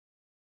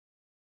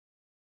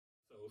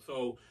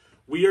So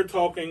we are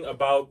talking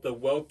about the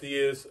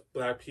wealthiest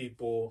black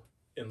people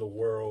in the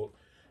world.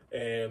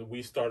 And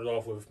we started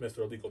off with Mr.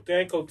 Aliko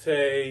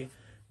Dangote.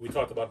 We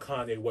talked about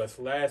Kanye West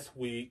last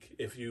week,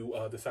 if you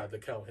decide to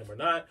count him or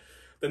not.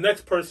 The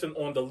next person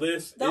on the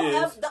list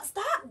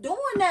stop doing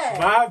that.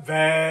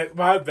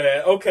 My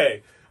bad.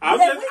 Okay. I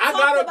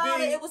talked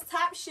about it. It was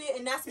top shit,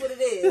 and that's what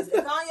it is.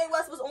 If Kanye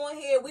West was on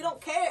here, we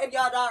don't care if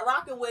y'all not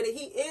rocking with it.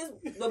 He is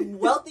the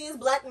wealthiest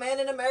black man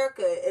in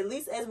America, at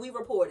least as we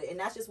reported, and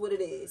that's just what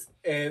it is.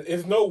 And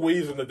it's no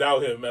reason to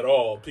doubt him at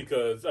all,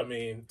 because, I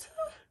mean,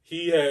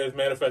 he has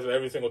manifested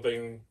every single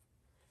thing.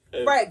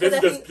 Right.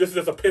 This is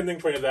just a pending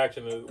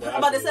transaction. I'm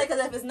about to say,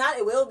 because if it's not,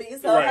 it will be.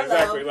 So, right, hello.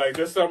 Exactly. Like,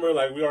 this summer,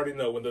 like, we already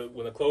know. When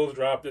the clothes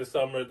drop this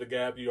summer at the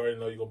Gap, you already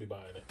know you're going to be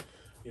buying it.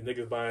 You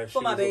niggas buying shoes.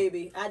 For my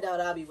baby. I doubt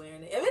I'll be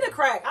wearing it. If it's a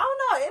crack, I don't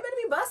know. It better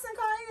be busting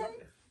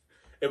Kanye.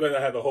 It better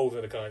not have the holes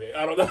in the Kanye.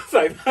 I don't know. It's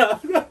like,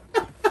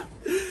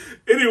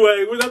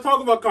 anyway, we're not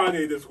talking about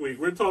Kanye this week.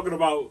 We're talking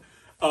about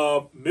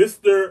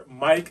Mr.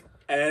 Mike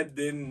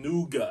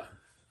Adenuga.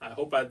 I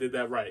hope I did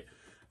that right.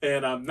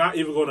 And I'm not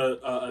even going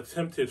to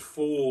attempt his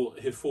full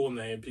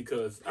name,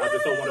 because I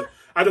just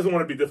don't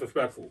want to be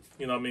disrespectful.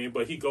 You know what I mean?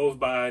 But he goes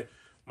by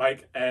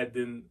Mike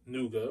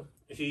Adenuga.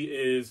 He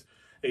is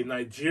a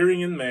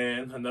Nigerian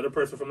man, another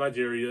person from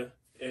Nigeria,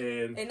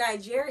 and a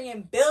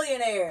Nigerian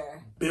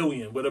billionaire.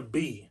 Billion with a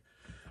B.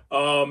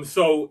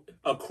 So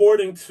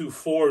according to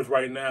Forbes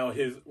right now,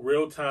 his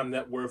real-time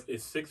net worth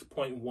is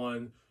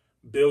 $6.1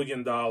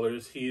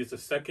 billion. He is the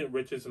second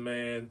richest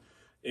man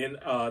in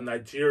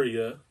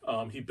Nigeria.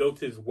 He built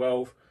his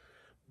wealth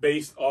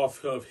based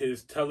off of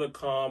his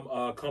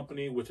telecom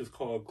company, which is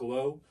called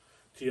GLO.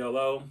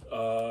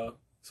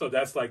 So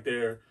that's like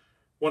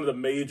one of the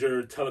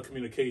major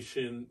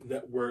telecommunication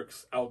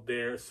networks out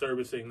there,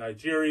 servicing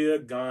Nigeria,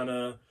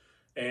 Ghana,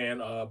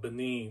 and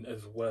Benin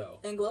as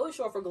well. And Glo is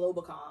short for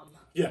Globacon.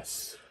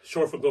 Yes,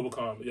 short for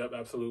Globacon. Yep,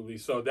 absolutely.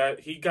 So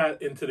that he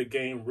got into the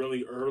game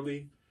really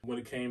early when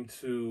it came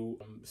to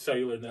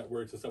cellular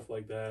networks and stuff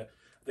like that.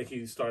 I think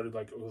he started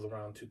it was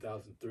around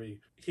 2003.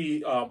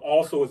 He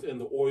also is in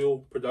the oil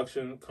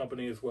production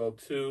company as well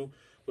too,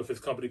 with his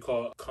company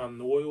called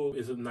Conoil.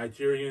 Is a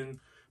Nigerian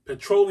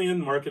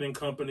petroleum marketing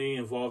company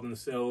involved in the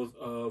sales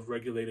of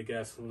regulated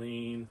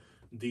gasoline,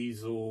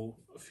 diesel,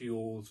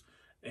 fuels,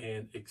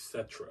 and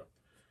etc.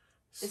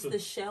 It's the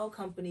Shell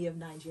company of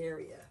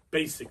Nigeria.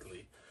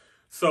 Basically.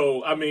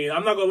 So, I mean,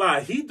 I'm not going to lie.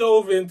 He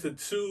dove into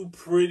two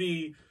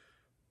pretty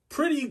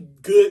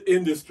good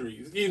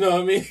industries. You know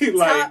what I mean?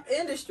 Top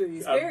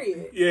industries,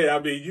 period. Yeah, I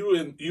mean,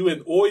 you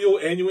in oil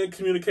and you in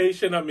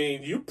communication. I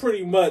mean, you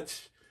pretty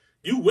much...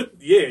 you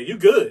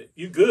good.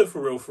 You good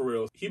for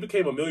real. He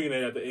became a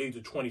millionaire at the age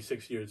of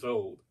 26 years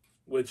old,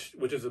 which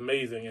is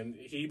amazing. And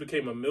he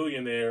became a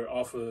millionaire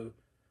off of,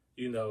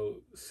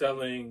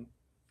 selling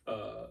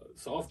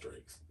soft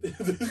drinks.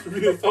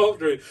 Soft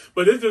drink.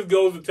 But it just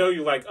goes to tell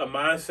you, like, a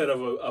mindset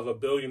of a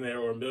billionaire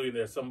or a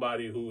millionaire,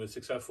 somebody who is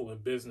successful in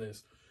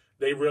business,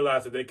 they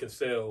realize that they can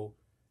sell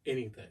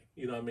anything.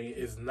 You know what I mean?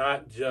 It's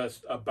not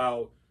just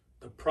about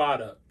the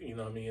product. You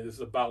know what I mean? It's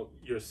about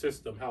your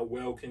system. How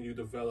well can you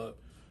develop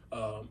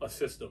a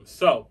system?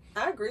 So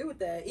I agree with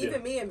that.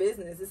 Even me in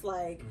business, it's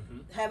like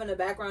having a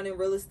background in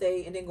real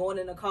estate and then going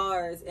into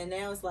cars, and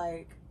now it's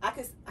like I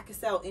could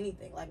sell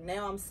anything. Like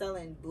now I'm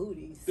selling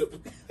booties,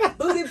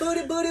 booty,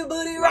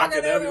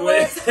 rocking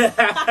everywhere.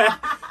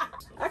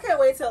 I can't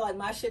wait till like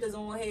my shit is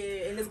on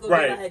here and it's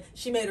gonna be like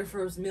she made her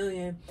first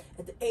million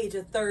at the age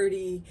of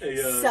 30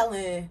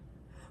 selling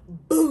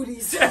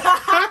booties.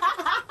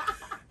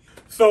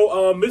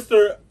 So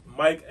Mr.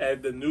 Mike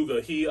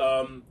Adenuga, he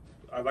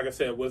like I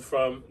said, was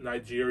from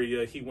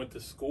Nigeria. He went to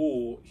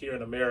school here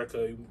in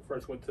America. He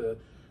first went to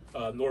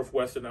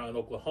Northwestern out in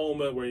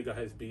Oklahoma, where he got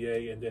his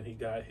BA, and then he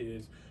got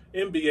his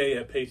MBA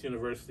at Pace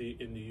University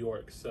in New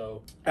York.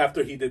 So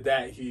after he did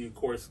that, he, of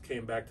course,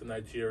 came back to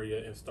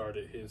Nigeria and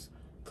started his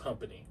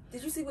company.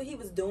 Did you see what he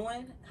was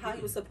doing? How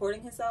he was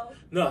supporting himself?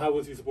 No, how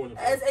was he supporting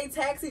himself? As a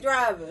taxi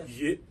driver.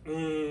 Yeah.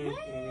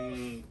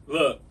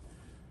 Look.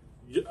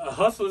 A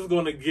hustler's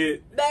gonna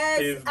get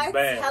his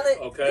bag,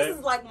 okay? This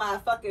is like my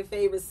fucking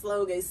favorite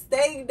slogan.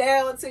 Stay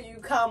down till you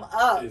come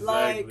up.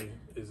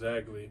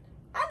 Exactly.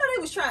 I know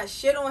they was trying to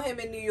shit on him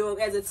in New York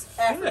as an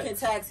African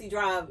taxi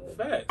driver.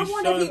 Fact. I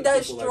wonder if he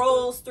does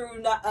strolls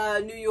through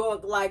New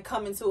York like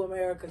coming to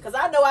America. Because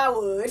I know I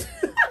would.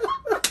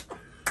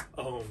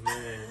 Oh,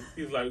 man.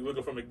 He's like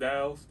looking for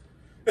McDowell's.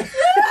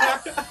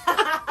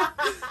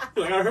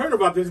 Like, I heard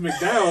about this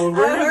McDowell's.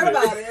 I heard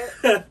about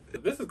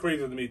it. This is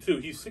crazy to me, too.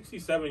 He's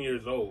 67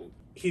 years old.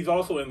 He's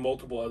also in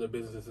multiple other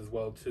businesses as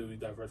well, too. He's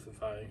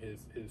diversifying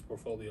his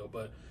portfolio.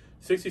 But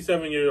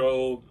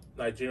 67-year-old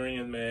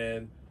Nigerian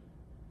man,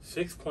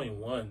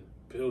 $6.1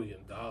 billion.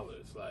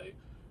 Like,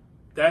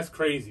 that's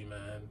crazy,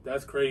 man.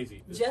 That's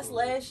crazy. Just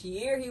last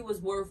year, he was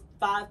worth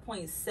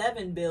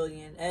 $5.7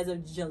 billion as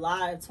of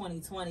July of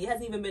 2020. It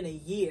hasn't even been a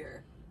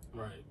year.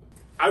 Right.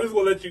 I just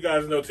want to let you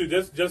guys know, too,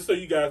 just so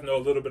you guys know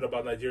a little bit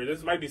about Nigeria.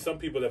 This might be some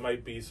people that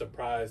might be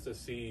surprised to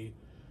see,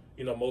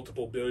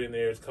 multiple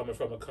billionaires coming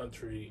from a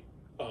country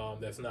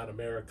that's not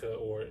America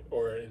or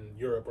in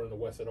Europe or in the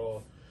West at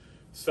all.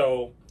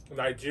 So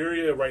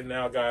Nigeria right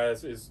now,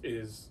 guys,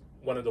 is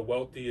one of the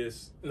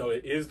wealthiest. No,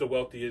 it is the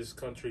wealthiest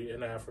country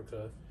in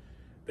Africa.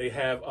 They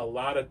have a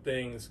lot of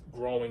things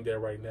growing there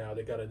right now.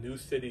 They got a new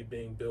city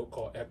being built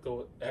called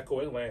Echo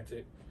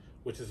Atlantic,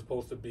 which is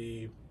supposed to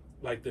be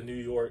like the New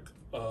York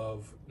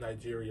of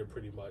Nigeria,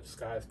 pretty much.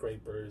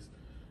 Skyscrapers,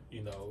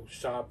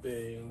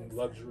 shopping,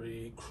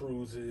 luxury,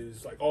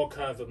 cruises, like all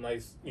kinds of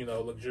nice,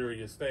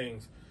 luxurious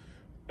things.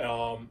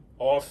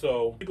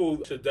 Also,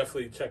 people should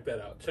definitely check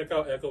that out. Check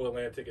out Echo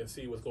Atlantic and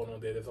see what's going on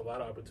there. There's a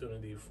lot of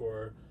opportunity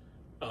for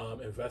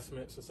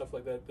investments and stuff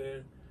like that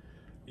there.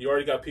 You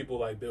already got people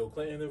like Bill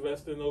Clinton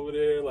investing over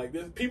there. Like,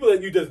 there's people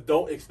that you just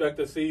don't expect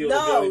to see on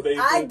a daily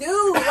basis. I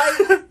do.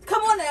 Like,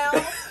 come on now.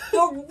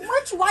 The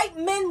rich white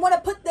men want to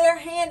put their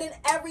hand in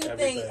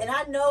everything. And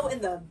I know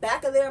in the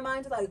back of their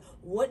minds, like,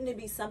 wouldn't it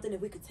be something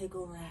if we could take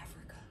over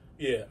Africa?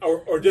 Yeah.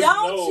 Or just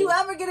don't you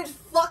ever get it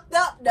fucked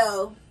up,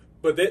 though.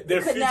 But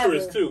they're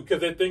futurists, too,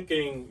 because they're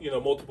thinking,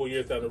 multiple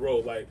years down the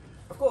road. Like,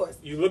 of course.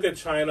 You look at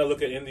China,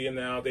 look at India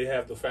now. They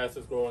have the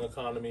fastest growing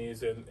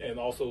economies and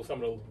also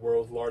some of the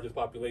world's largest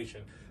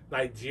population.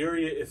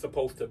 Nigeria is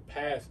supposed to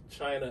pass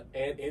China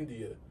and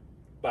India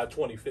by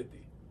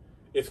 2050.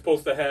 It's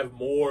supposed to have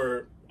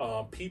more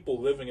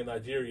people living in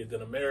Nigeria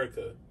than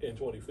America in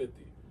 2050.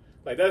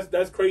 Like,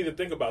 that's crazy to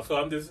think about. So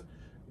I'm just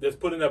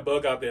putting that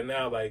bug out there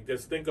now. Like,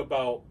 just think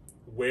about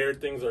where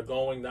things are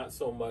going, not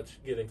so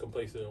much getting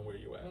complacent on where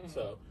you're at. Mm-hmm.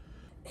 So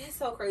it's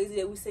so crazy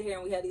that we sit here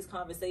and we have these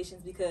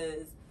conversations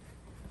because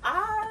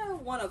I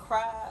want to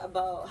cry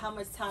about how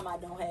much time I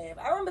don't have.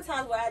 I remember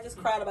times where I just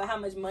cried about how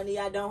much money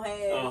I don't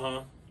have.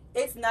 Uh-huh.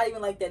 It's not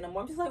even like that no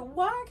more. I'm just like,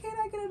 why can't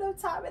I get enough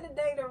time in the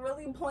day to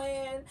really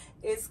plan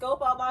and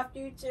scope out my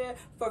future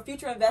for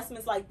future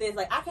investments like this?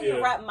 Like, I can't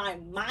even wrap my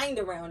mind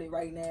around it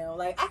right now.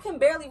 Like, I can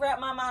barely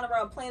wrap my mind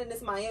around planning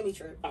this Miami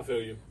trip. I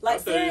feel you. Like,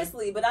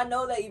 seriously. But I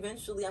know that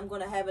eventually I'm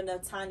going to have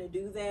enough time to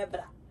do that.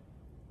 But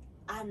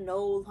I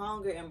no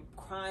longer am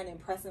crying and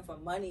pressing for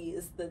money.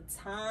 It's the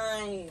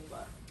time.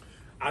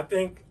 I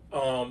think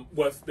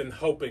what's been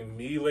helping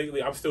me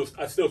lately, I still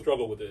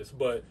struggle with this,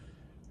 but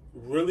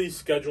really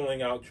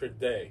scheduling out your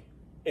day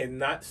and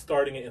not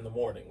starting it in the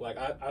morning. Like,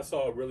 I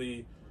saw a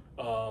really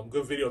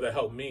good video that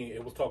helped me.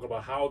 It was talking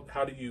about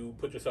how do you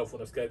put yourself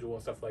on a schedule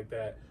and stuff like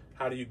that.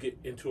 How do you get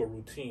into a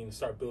routine,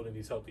 start building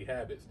these healthy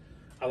habits?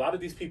 A lot of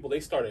these people, they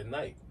start at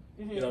night.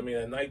 Mm-hmm. You know what I mean?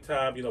 At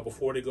nighttime,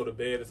 before they go to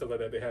bed and stuff like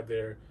that, they have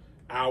their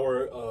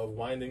hour of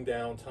winding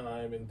down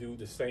time and do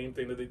the same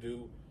thing that they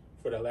do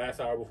for that last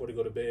hour before they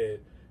go to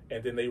bed.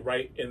 And then they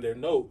write in their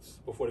notes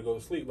before they go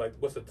to sleep, like,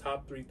 what's the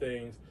top 3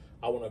 things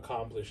I want to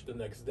accomplish the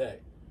next day?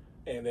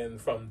 And then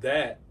from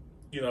that,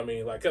 you know what I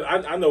mean? Like, cause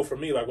I know for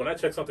me, like, when I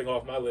check something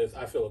off my list,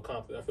 I feel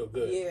accomplished. I feel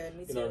good. Yeah,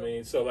 me too. You know what I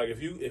mean? So, like,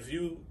 if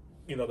you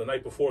the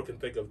night before can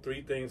think of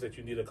 3 things that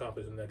you need to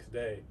accomplish the next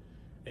day,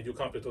 and you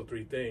accomplish those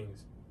 3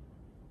 things,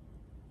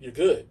 you're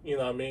good. You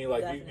know what I mean?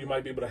 Like, you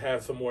might be able to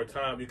have some more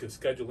time. You can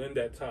schedule in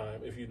that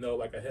time if you know,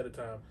 like, ahead of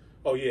time,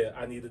 oh, yeah,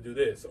 I need to do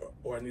this,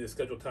 or I need to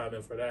schedule time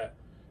in for that.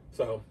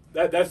 So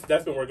that's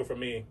been working for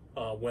me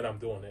when I'm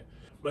doing it.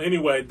 But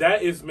anyway,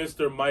 that is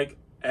Mr. Mike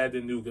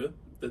Adenuga,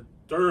 the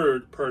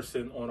 3rd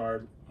person on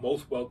our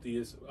most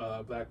wealthiest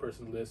black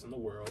person list in the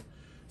world.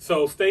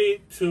 So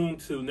stay tuned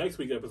to next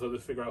week's episode to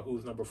figure out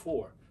who's number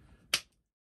 4.